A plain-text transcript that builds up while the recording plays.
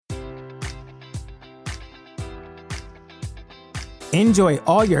Enjoy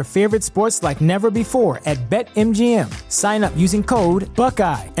all your favorite sports like never before at BetMGM. Sign up using code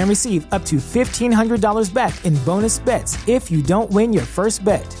Buckeye and receive up to $1,500 back in bonus bets if you don't win your first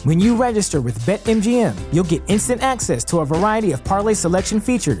bet. When you register with BetMGM, you'll get instant access to a variety of parlay selection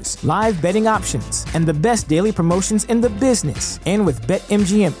features, live betting options, and the best daily promotions in the business. And with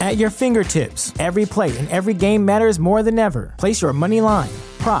BetMGM at your fingertips, every play and every game matters more than ever. Place your money line,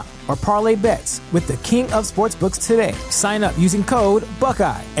 prop, or parlay bets with the king of sportsbooks today. Sign up using code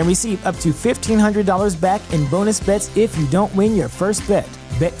Buckeye and receive up to $1,500 back in bonus bets if you don't win your first bet.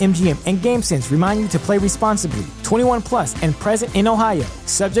 BetMGM and GameSense remind you to play responsibly. 21 plus and present in Ohio,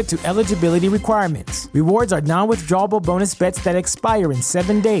 subject to eligibility requirements. Rewards are non-withdrawable bonus bets that expire in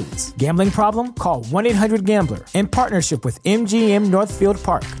 7 days. Gambling problem? Call 1-800-GAMBLER. In partnership with MGM Northfield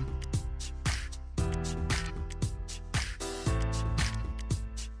Park.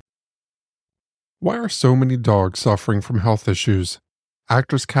 Why are so many dogs suffering from health issues?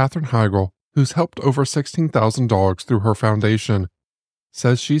 Actress Katherine Heigl, who's helped over 16,000 dogs through her foundation,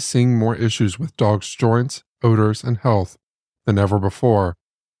 says she's seeing more issues with dogs' joints, odors, and health than ever before.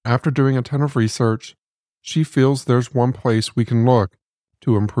 After doing a ton of research, she feels there's one place we can look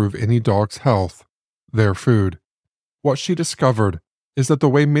to improve any dog's health: their food. What she discovered is that the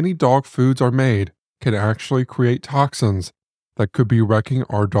way many dog foods are made can actually create toxins that could be wrecking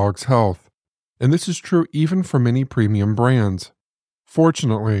our dog's health. And this is true even for many premium brands.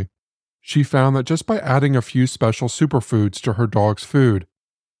 Fortunately, she found that just by adding a few special superfoods to her dog's food,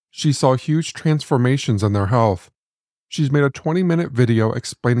 she saw huge transformations in their health. She's made a 20-minute video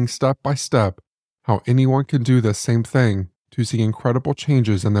explaining step by step how anyone can do this same thing to see incredible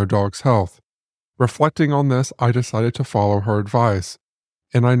changes in their dog's health. Reflecting on this, I decided to follow her advice,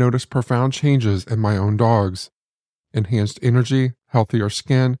 and I noticed profound changes in my own dogs: enhanced energy, healthier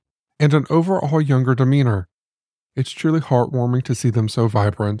skin, and an overall younger demeanor. It's truly heartwarming to see them so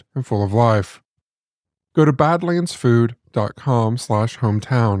vibrant and full of life. Go to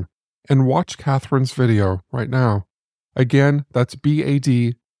badlandsfood.com/hometown and watch Catherine's video right now. Again, that's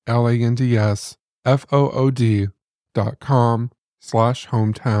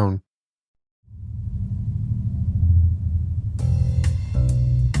badlandsfood.com/hometown.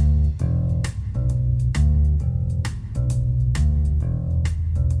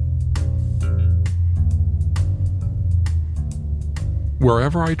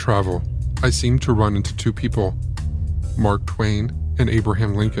 Wherever I travel, I seem to run into two people, Mark Twain and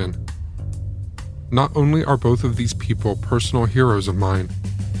Abraham Lincoln. Not only are both of these people personal heroes of mine,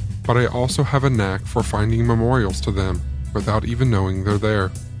 but I also have a knack for finding memorials to them without even knowing they're there.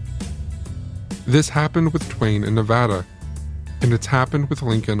 This happened with Twain in Nevada, and it's happened with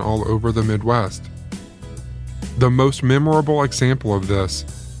Lincoln all over the Midwest. The most memorable example of this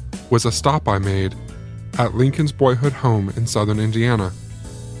was a stop I made at Lincoln's Boyhood home in southern Indiana.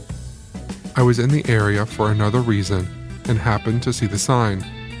 I was in the area for another reason and happened to see the sign.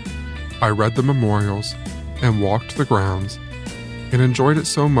 I read the memorials and walked the grounds and enjoyed it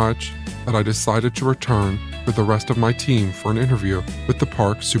so much that I decided to return with the rest of my team for an interview with the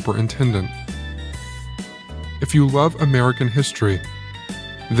park superintendent. If you love American history,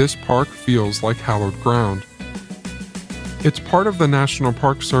 this park feels like hallowed ground. It's part of the National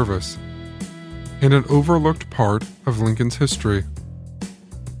Park Service and an overlooked part of Lincoln's history.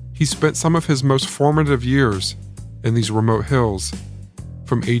 He spent some of his most formative years in these remote hills,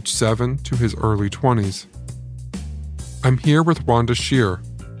 from age 7 to his early 20s. I'm here with Rhonda Shear,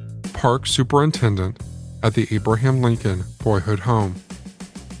 Park Superintendent at the Abraham Lincoln Boyhood Home.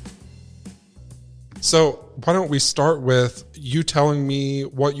 So why don't we start with you telling me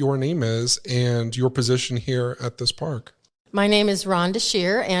what your name is and your position here at this park? My name is Rhonda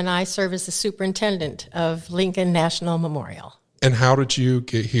Shear, and I serve as the superintendent of Lincoln National Memorial. And how did you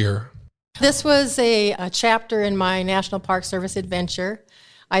get here? This was a chapter in my National Park Service adventure.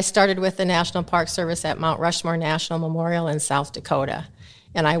 I started with the National Park Service at Mount Rushmore National Memorial in South Dakota,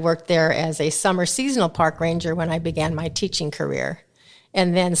 and I worked there as a summer seasonal park ranger when I began my teaching career.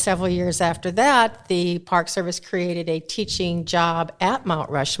 And then several years after that, the Park Service created a teaching job at Mount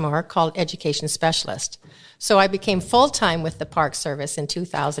Rushmore called Education Specialist. So I became full-time with the Park Service in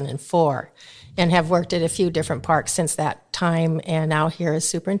 2004 and have worked at a few different parks since that time, and now here as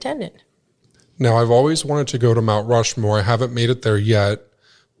superintendent. Now, I've always wanted to go to Mount Rushmore. I haven't made it there yet,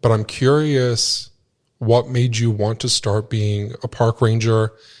 but I'm curious what made you want to start being a park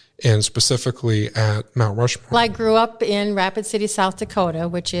ranger and specifically at Mount Rushmore? Well, I grew up in Rapid City, South Dakota,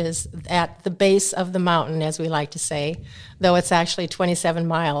 which is at the base of the mountain, as we like to say, though it's actually 27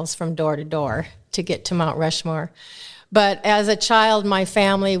 miles from door to door to get to Mount Rushmore. But as a child, my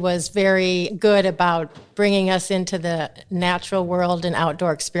family was very good about bringing us into the natural world and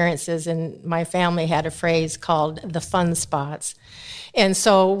outdoor experiences. And my family had a phrase called the fun spots. And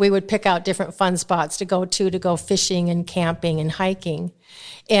so we would pick out different fun spots to go fishing and camping and hiking.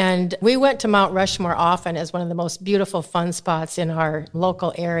 And we went to Mount Rushmore often as one of the most beautiful fun spots in our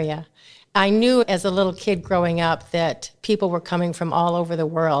local area. I knew as a little kid growing up that people were coming from all over the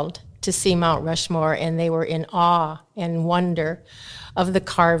world to see Mount Rushmore, and they were in awe and wonder of the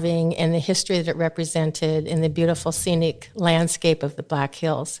carving and the history that it represented and the beautiful scenic landscape of the Black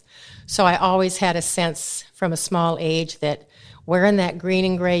Hills. So I always had a sense from a small age that wearing that green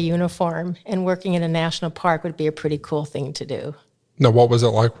and gray uniform and working in a national park would be a pretty cool thing to do. Now, what was it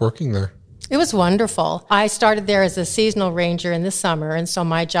like working there? It was wonderful. I started there as a seasonal ranger in the summer, and so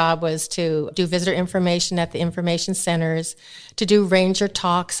my job was to do visitor information at the information centers, to do ranger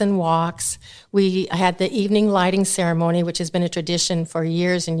talks and walks. We had the evening lighting ceremony, which has been a tradition for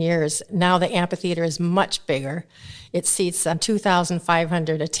years and years. Now the amphitheater is much bigger. It seats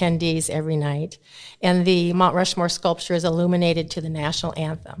 2,500 attendees every night, and the Mount Rushmore sculpture is illuminated to the national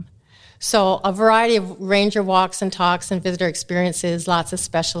anthem. So a variety of ranger walks and talks and visitor experiences, lots of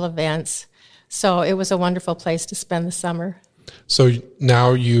special events. So it was a wonderful place to spend the summer. So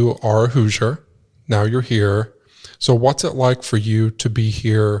now you are a Hoosier. Now you're here. So what's it like for you to be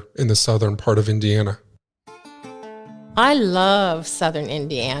here in the southern part of Indiana? I love southern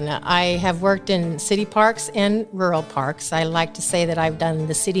Indiana. I have worked in city parks and rural parks. I like to say that I've done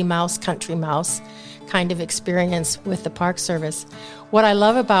the city mouse, country mouse kind of experience with the Park Service. What I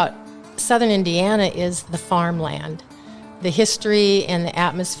love about southern Indiana is the farmland. The history and the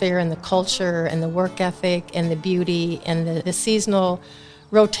atmosphere and the culture and the work ethic and the beauty and the seasonal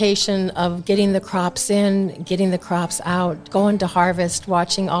rotation of getting the crops in, getting the crops out, going to harvest,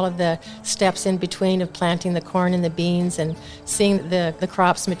 watching all of the steps in between of planting the corn and the beans and seeing the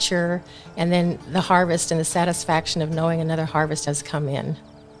crops mature, and then the harvest and the satisfaction of knowing another harvest has come in.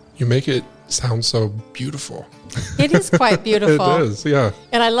 You make it sound so beautiful. It is quite beautiful. It is, yeah.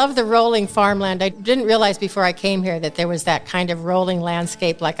 And I love the rolling farmland. I didn't realize before I came here that there was that kind of rolling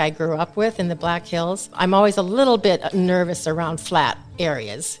landscape like I grew up with in the Black Hills. I'm always a little bit nervous around flat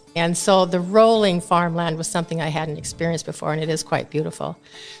areas. And so the rolling farmland was something I hadn't experienced before, and it is quite beautiful.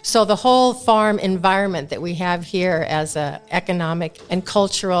 So the whole farm environment that we have here as an economic and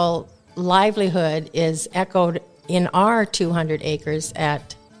cultural livelihood is echoed in our 200 acres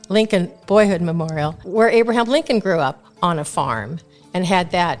at Lincoln Boyhood Memorial, where Abraham Lincoln grew up on a farm and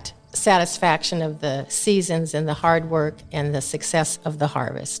had that satisfaction of the seasons and the hard work and the success of the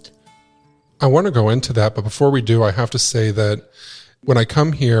harvest. I want to go into that, but before we do, I have to say that when I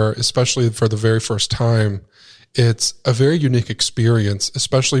come here, especially for the very first time, it's a very unique experience,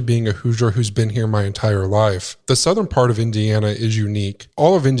 especially being a Hoosier who's been here my entire life. The southern part of Indiana is unique.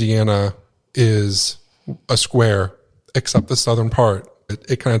 All of Indiana is a square, except the southern part.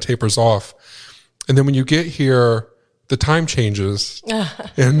 It kind of tapers off. And then when you get here, the time changes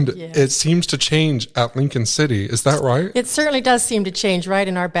and Yes. It seems to change at Lincoln City. Is that right? It certainly does seem to change right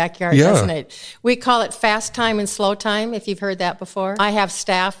in our backyard, Yeah. doesn't it? We call it fast time and slow time, if you've heard that before. I have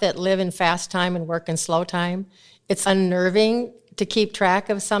staff that live in fast time and work in slow time. It's unnerving to keep track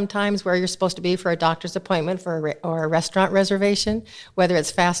of sometimes where you're supposed to be for a doctor's appointment or a restaurant reservation, whether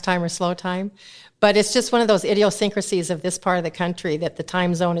it's fast time or slow time. But it's just one of those idiosyncrasies of this part of the country that the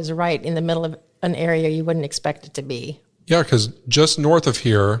time zone is right in the middle of an area you wouldn't expect it to be. Yeah, because just north of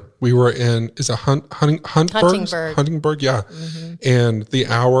here, we were in, is it Huntingburg. Huntingburg, yeah. Mm-hmm. And the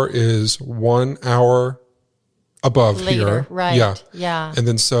hour is 1 hour above Later, here. right, yeah. And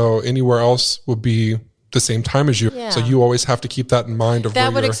then so anywhere else would be the same time as you. Yeah. So you always have to keep that in mind of That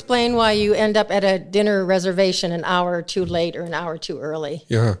where would you're. explain why you end up at a dinner reservation an hour too late or an hour too early.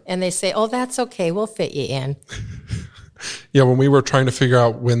 Yeah. And they say, oh, that's okay, we'll fit you in. Yeah, when we were trying to figure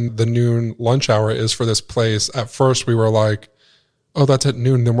out when the noon lunch hour is for this place, at first we were like, oh, that's at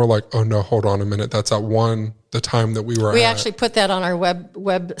noon. Then we're like, oh no, hold on a minute. That's at 1, the time that we were We at. actually put that on our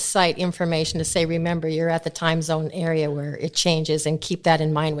website information to say, remember, you're at the time zone area where it changes, and keep that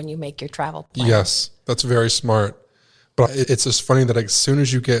in mind when you make your travel plan. Yes, that's very smart. But it's just funny that as soon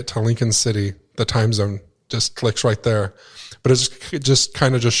as you get to Lincoln City, the time zone just clicks right there. But it just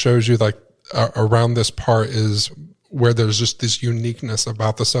kind of just shows you like around this part is where there's just this uniqueness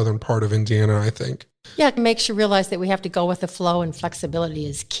about the southern part of Indiana, I think. Yeah, it makes you realize that we have to go with the flow, and flexibility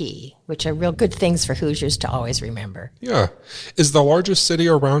is key, which are real good things for Hoosiers to always remember. Yeah. Is the largest city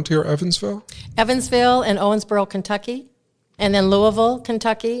around here Evansville? Evansville and Owensboro, Kentucky. And then Louisville,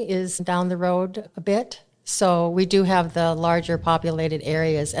 Kentucky is down the road a bit. So we do have the larger populated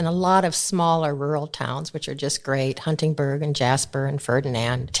areas and a lot of smaller rural towns, which are just great. Huntingburg and Jasper and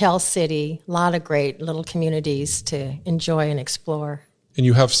Ferdinand, Tell City, a lot of great little communities to enjoy and explore. And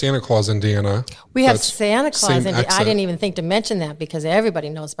you have Santa Claus, Indiana. We have Santa Claus. Same I exit. didn't even think to mention that because everybody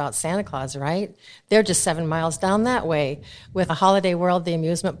knows about Santa Claus, right? They're just 7 miles down that way with a Holiday World, the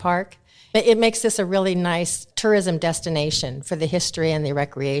amusement park. It makes this a really nice tourism destination for the history and the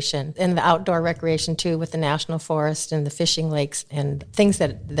recreation, and the outdoor recreation too, with the national forest and the fishing lakes and things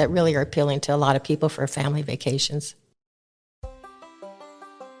that really are appealing to a lot of people for family vacations.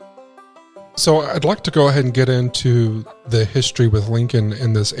 So I'd like to go ahead and get into the history with Lincoln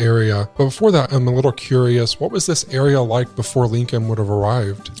in this area. But before that, I'm a little curious, what was this area like before Lincoln would have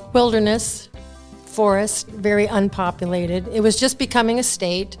arrived? Wilderness, forest, very unpopulated. It was just becoming a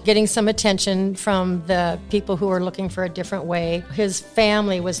state, getting some attention from the people who were looking for a different way. His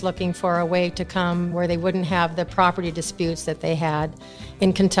family was looking for a way to come where they wouldn't have the property disputes that they had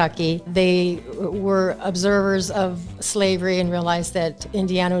in Kentucky. They were observers of slavery and realized that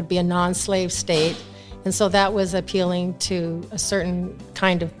Indiana would be a non-slave state. And so that was appealing to a certain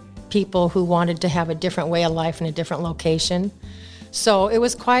kind of people who wanted to have a different way of life in a different location. So it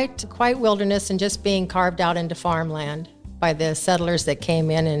was quite wilderness and just being carved out into farmland by the settlers that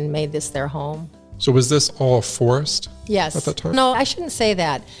came in and made this their home. So was this all forest? Yes. At that time? No, I shouldn't say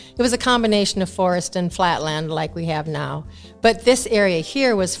that. It was a combination of forest and flatland like we have now. But this area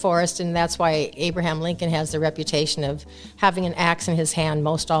here was forest, and that's why Abraham Lincoln has the reputation of having an axe in his hand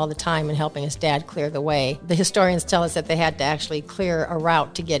most all the time and helping his dad clear the way. The historians tell us that they had to actually clear a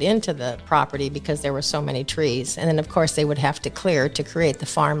route to get into the property because there were so many trees. And then, of course, they would have to clear to create the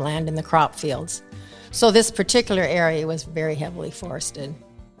farmland and the crop fields. So this particular area was very heavily forested.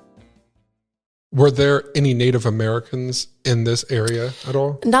 Were there any Native Americans in this area at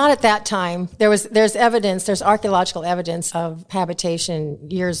all? Not at that time. There's evidence, there's archaeological evidence of habitation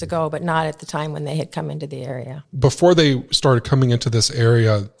years ago, but not at the time when they had come into the area. Before they started coming into this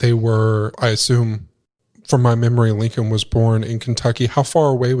area, they were, I assume, from my memory, Lincoln was born in Kentucky. How far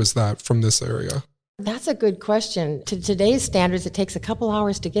away was that from this area? That's a good question. To today's standards, it takes a couple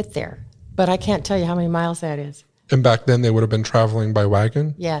hours to get there, but I can't tell you how many miles that is. And back then, they would have been traveling by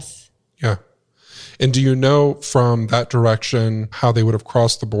wagon? Yes. Yeah. And do you know from that direction how they would have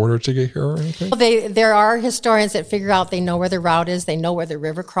crossed the border to get here or anything? Well, there are historians that figure out they know where the route is. They know where the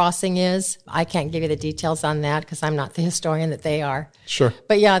river crossing is. I can't give you the details on that because I'm not the historian that they are. Sure.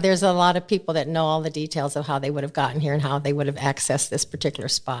 But yeah, there's a lot of people that know all the details of how they would have gotten here and how they would have accessed this particular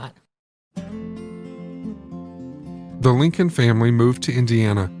spot. The Lincoln family moved to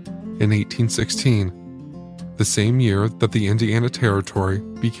Indiana in 1816, the same year that the Indiana Territory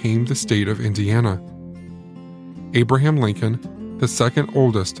became the state of Indiana. Abraham Lincoln, the second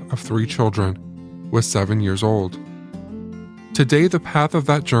oldest of 3 children, was 7 years old. Today, the path of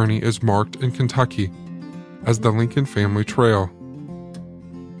that journey is marked in Kentucky as the Lincoln Family Trail.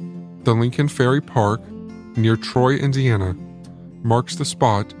 The Lincoln Ferry Park, near Troy, Indiana, marks the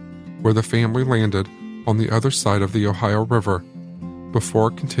spot where the family landed on the other side of the Ohio River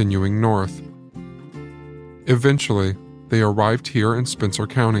before continuing north. Eventually, they arrived here in Spencer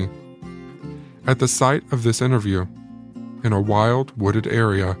County. At the site of this interview, in a wild, wooded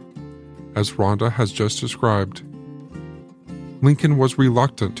area, as Rhonda has just described, Lincoln was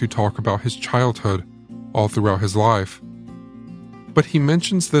reluctant to talk about his childhood all throughout his life. But he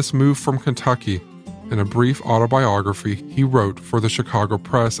mentions this move from Kentucky in a brief autobiography he wrote for the Chicago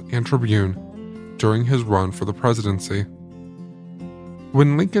Press and Tribune during his run for the presidency.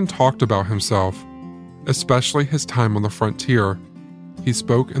 When Lincoln talked about himself, especially his time on the frontier, he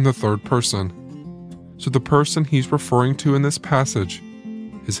spoke in the third person. So the person he's referring to in this passage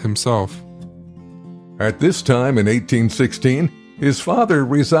is himself. At this time in 1816, his father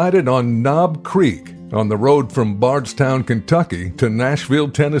resided on Knob Creek on the road from Bardstown, Kentucky to Nashville,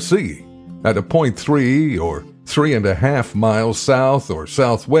 Tennessee, at a point 3 or 3.5 miles south or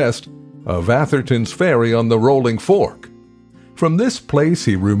southwest of Atherton's Ferry on the Rolling Fork. From this place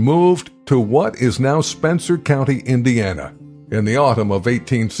he removed to what is now Spencer County, Indiana, in the autumn of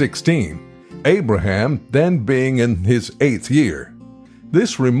 1816, Abraham then being in his 8th year.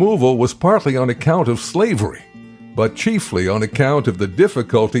 This removal was partly on account of slavery, but chiefly on account of the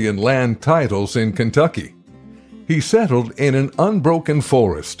difficulty in land titles in Kentucky. He settled in an unbroken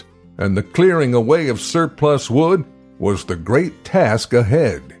forest, and the clearing away of surplus wood was the great task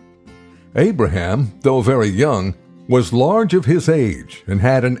ahead. Abraham, though very young, was large of his age and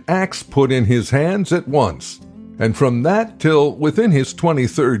had an axe put in his hands at once, and from that till within his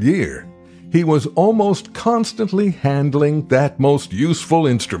 23rd year, he was almost constantly handling that most useful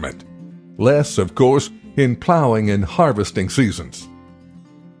instrument. Less, of course, in plowing and harvesting seasons.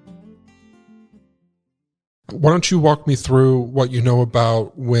 Why don't you walk me through what you know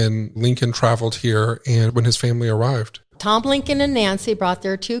about when Lincoln traveled here and when his family arrived? Tom Lincoln and Nancy brought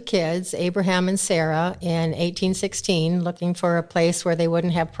their 2 kids, Abraham and Sarah, in 1816, looking for a place where they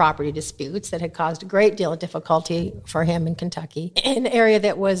wouldn't have property disputes that had caused a great deal of difficulty for him in Kentucky, an area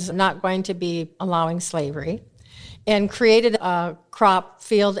that was not going to be allowing slavery, and created a crop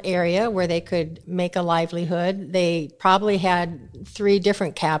field area where they could make a livelihood. They probably had 3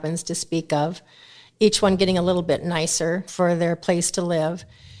 different cabins to speak of, each one getting a little bit nicer for their place to live.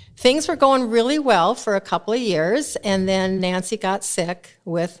 Things were going really well for a couple of years, and then Nancy got sick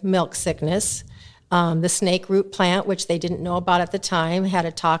with milk sickness. The snake root plant, which they didn't know about at the time, had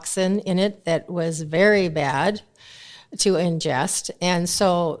a toxin in it that was very bad to ingest. And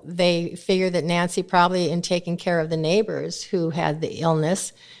so they figured that Nancy, probably in taking care of the neighbors who had the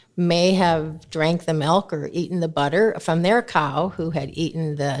illness, may have drank the milk or eaten the butter from their cow who had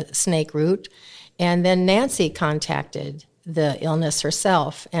eaten the snake root. And then Nancy contacted the illness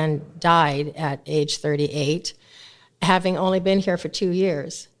herself and died at age 38, having only been here for 2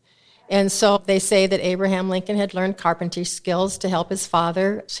 years. And so they say that Abraham Lincoln had learned carpentry skills to help his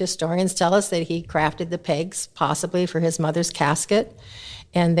father. Historians tell us that he crafted the pegs, possibly for his mother's casket.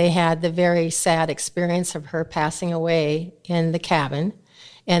 And they had the very sad experience of her passing away in the cabin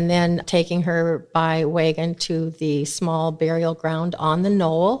and then taking her by wagon to the small burial ground on the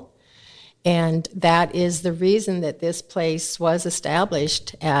knoll. And that is the reason that this place was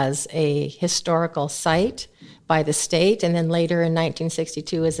established as a historical site by the state, and then later in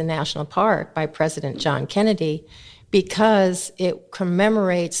 1962 as a national park by President John Kennedy, because it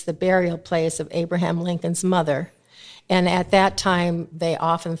commemorates the burial place of Abraham Lincoln's mother. And at that time, they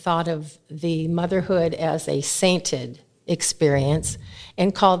often thought of the motherhood as a sainted experience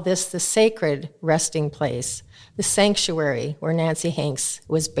and called this the sacred resting place, the sanctuary where Nancy Hanks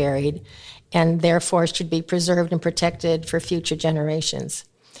was buried, and therefore should be preserved and protected for future generations.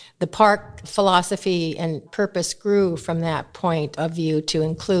 The park philosophy and purpose grew from that point of view to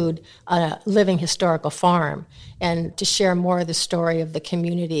include a living historical farm and to share more of the story of the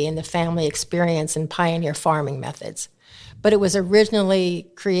community and the family experience and pioneer farming methods. But it was originally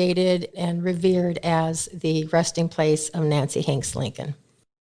created and revered as the resting place of Nancy Hanks Lincoln.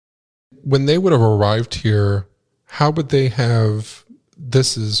 When they would have arrived here, how would they have,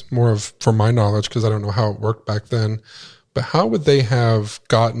 this is more of, from my knowledge, because I don't know how it worked back then, but how would they have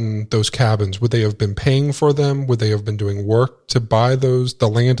gotten those cabins? Would they have been paying for them? Would they have been doing work to buy the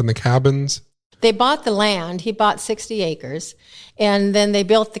land and the cabins? They bought the land. He bought 60 acres, and then they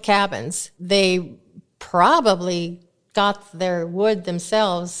built the cabins. They probably got their wood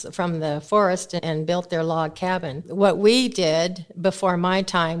themselves from the forest and built their log cabin. What we did before my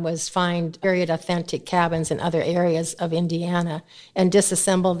time was find period authentic cabins in other areas of Indiana and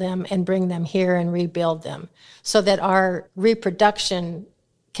disassemble them and bring them here and rebuild them so that our reproduction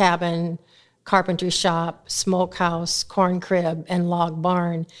cabin, carpentry shop, smokehouse, corn crib, and log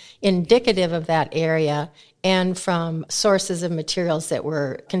barn, indicative of that area and from sources of materials that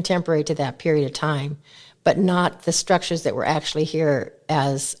were contemporary to that period of time, but not the structures that were actually here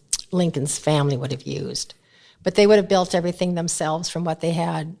as Lincoln's family would have used. But they would have built everything themselves from what they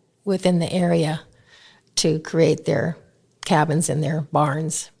had within the area to create their cabins and their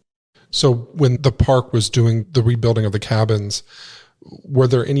barns. So when the park was doing the rebuilding of the cabins, were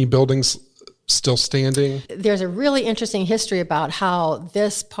there any buildings still standing? There's a really interesting history about how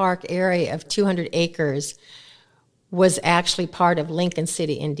this park area of 200 acres was actually part of Lincoln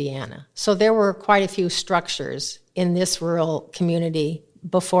City, Indiana. So there were quite a few structures in this rural community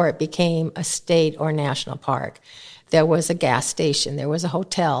before it became a state or national park. There was a gas station, there was a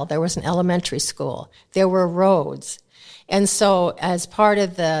hotel, there was an elementary school, there were roads. And so as part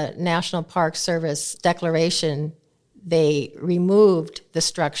of the National Park Service declaration, they removed the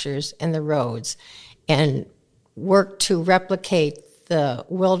structures and the roads and worked to replicate the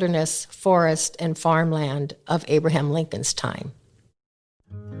wilderness, forest, and farmland of Abraham Lincoln's time.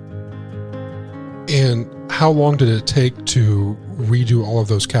 And how long did it take to redo all of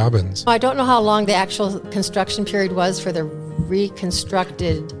those cabins? I don't know how long the actual construction period was for the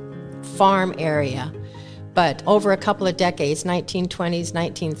reconstructed farm area, but over a couple of decades, 1920s,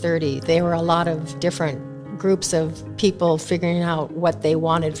 1930s, there were a lot of different groups of people figuring out what they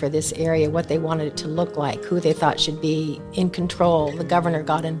wanted for this area, what they wanted it to look like, who they thought should be in control. The governor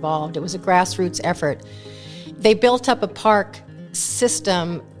got involved. It was a grassroots effort. They built up a park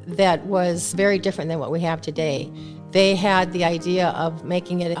system that was very different than what we have today. They had the idea of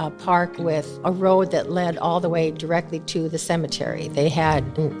making it a park with a road that led all the way directly to the cemetery. They had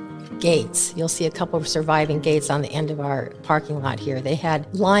gates. You'll see a couple of surviving gates on the end of our parking lot here. They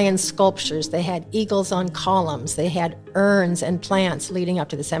had lion sculptures. They had eagles on columns. They had urns and plants leading up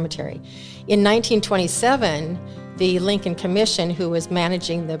to the cemetery. In 1927, the Lincoln Commission, who was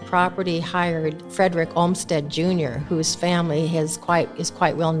managing the property, hired Frederick Olmsted Jr., whose family is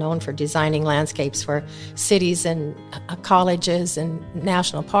quite well known for designing landscapes for cities and colleges and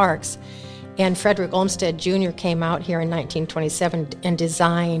national parks. And Frederick Olmsted Jr. came out here in 1927 and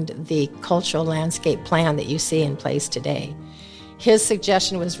designed the cultural landscape plan that you see in place today. His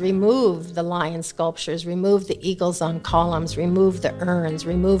suggestion was remove the lion sculptures, remove the eagles on columns, remove the urns,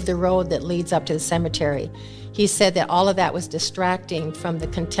 remove the road that leads up to the cemetery. He said that all of that was distracting from the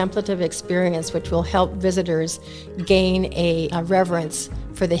contemplative experience, which will help visitors gain a reverence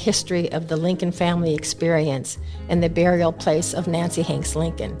for the history of the Lincoln family experience and the burial place of Nancy Hanks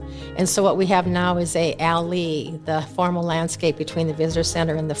Lincoln. And so what we have now is a alley, the formal landscape between the visitor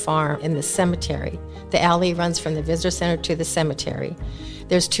center and the farm and the cemetery. The alley runs from the visitor center to the cemetery.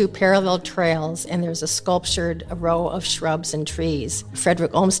 There's 2 parallel trails, and there's a sculptured row of shrubs and trees.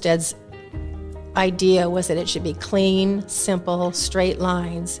 Frederick Olmsted's idea was that it should be clean, simple, straight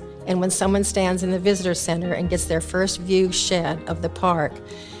lines. And when someone stands in the visitor center and gets their first view shed of the park,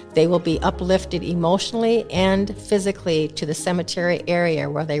 they will be uplifted emotionally and physically to the cemetery area,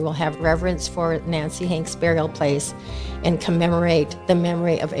 where they will have reverence for Nancy Hanks' burial place and commemorate the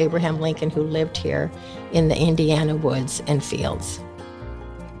memory of Abraham Lincoln, who lived here in the Indiana woods and fields.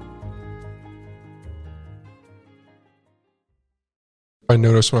 I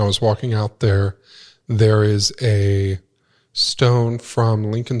noticed when I was walking out there, there is a stone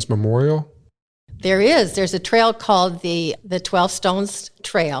from Lincoln's memorial. There's a trail called the 12 Stones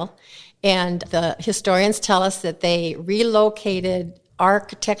Trail, and the historians tell us that they relocated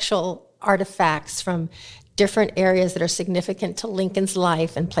architectural artifacts from different areas that are significant to Lincoln's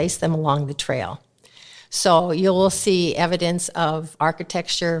life and placed them along the trail. So you will see evidence of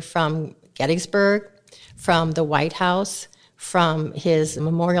architecture from Gettysburg, from the White House, from his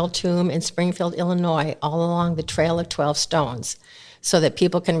memorial tomb in Springfield, Illinois, all along the Trail of 12 Stones, so that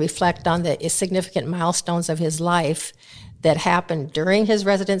people can reflect on the significant milestones of his life that happened during his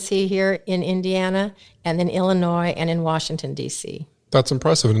residency here in Indiana and in Illinois and in Washington, D.C. That's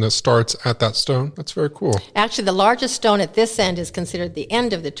impressive, and it starts at that stone. That's very cool. Actually, the largest stone at this end is considered the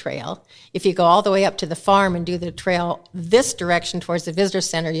end of the trail. If you go all the way up to the farm and do the trail this direction towards the visitor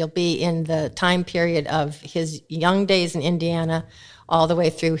center, you'll be in the time period of his young days in Indiana all the way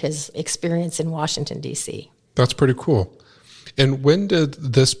through his experience in Washington, D.C. That's pretty cool. And when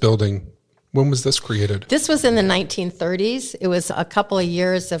was this created? This was in the 1930s. It was a couple of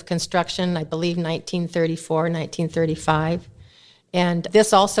years of construction, I believe 1934, 1935. And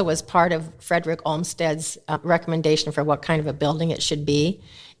this also was part of Frederick Olmsted's recommendation for what kind of a building it should be,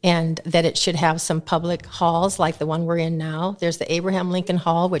 and that it should have some public halls like the one we're in now. There's the Abraham Lincoln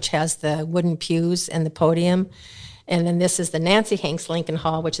Hall, which has the wooden pews and the podium. And then this is the Nancy Hanks Lincoln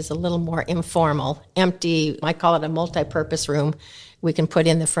Hall, which is a little more informal, empty. I call it a multi-purpose room. We can put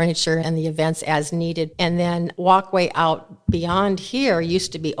in the furniture and the events as needed. And then walkway out beyond here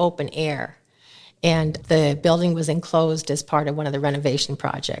used to be open air. And the building was enclosed as part of one of the renovation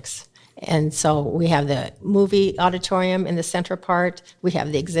projects. And so we have the movie auditorium in the center part, we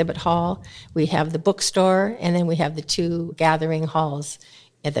have the exhibit hall, we have the bookstore, and then we have the 2 gathering halls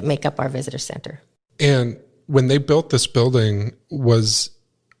that make up our visitor center. And when they built this building, when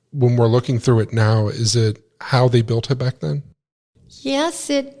we're looking through it now, is it how they built it back then? Yes,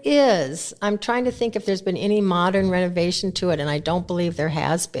 it is. I'm trying to think if there's been any modern renovation to it, and I don't believe there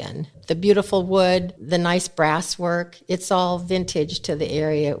has been. The beautiful wood, the nice brass work, it's all vintage to the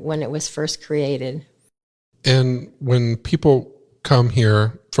area when it was first created. And when people come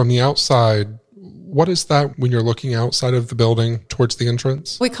here from the outside, what is that when you're looking outside of the building towards the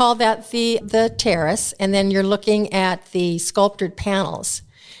entrance? We call that the terrace, and then you're looking at the sculptured panels.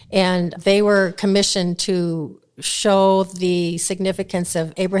 And they were commissioned to show the significance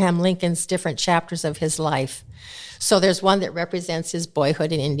of Abraham Lincoln's different chapters of his life. So there's one that represents his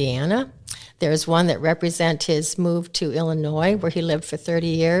boyhood in Indiana. There's one that represents his move to Illinois, where he lived for 30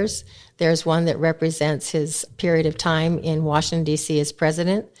 years. There's one that represents his period of time in Washington, D.C. as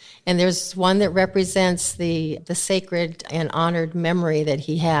president. And there's one that represents the sacred and honored memory that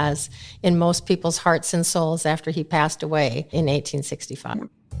he has in most people's hearts and souls after he passed away in 1865.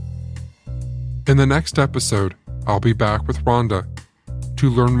 In the next episode, I'll be back with Rhonda to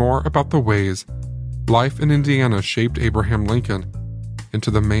learn more about the ways life in Indiana shaped Abraham Lincoln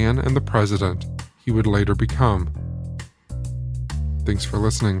into the man and the president he would later become. Thanks for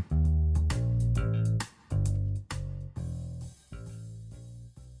listening.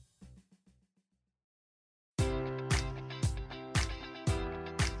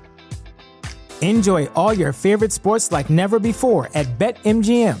 Enjoy all your favorite sports like never before at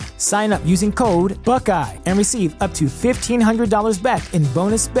BetMGM. Sign up using code Buckeye and receive up to $1,500 back in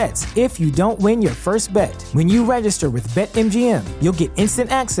bonus bets if you don't win your first bet. When you register with BetMGM, you'll get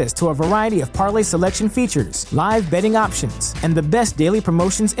instant access to a variety of parlay selection features, live betting options, and the best daily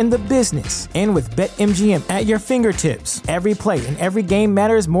promotions in the business. And with BetMGM at your fingertips, every play and every game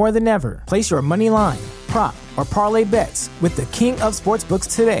matters more than ever. Place your money line, prop, or parlay bets with the king of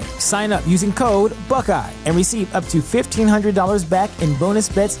sportsbooks today. Sign up using code Buckeye and receive up to $1,500 back in bonus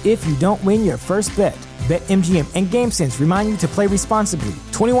bets if you don't win your first bet. BetMGM and GameSense remind you to play responsibly.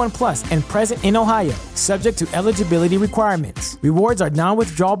 21 plus and present in Ohio, subject to eligibility requirements. Rewards are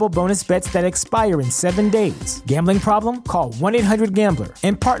non-withdrawable bonus bets that expire in 7 days. Gambling problem? Call 1-800-GAMBLER.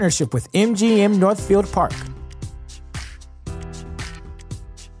 In partnership with MGM Northfield Park.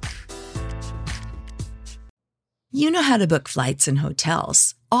 You know how to book flights and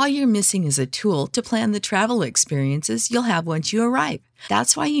hotels. All you're missing is a tool to plan the travel experiences you'll have once you arrive.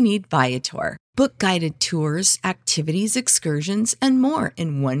 That's why you need Viator. Book guided tours, activities, excursions, and more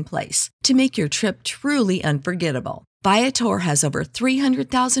in one place to make your trip truly unforgettable. Viator has over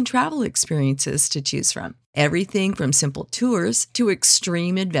 300,000 travel experiences to choose from. Everything from simple tours to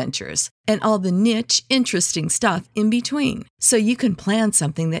extreme adventures and all the niche, interesting stuff in between. So you can plan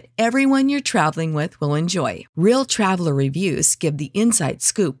something that everyone you're traveling with will enjoy. Real traveler reviews give the inside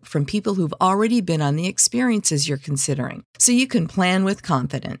scoop from people who've already been on the experiences you're considering. So you can plan with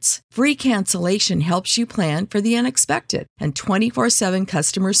confidence. Free cancellation helps you plan for the unexpected. And 24/7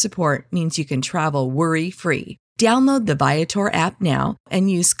 customer support means you can travel worry-free. Download the Viator app now and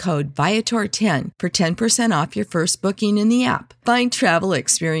use code Viator10 for 10% off your first booking in the app. Find travel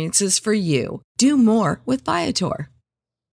experiences for you. Do more with Viator.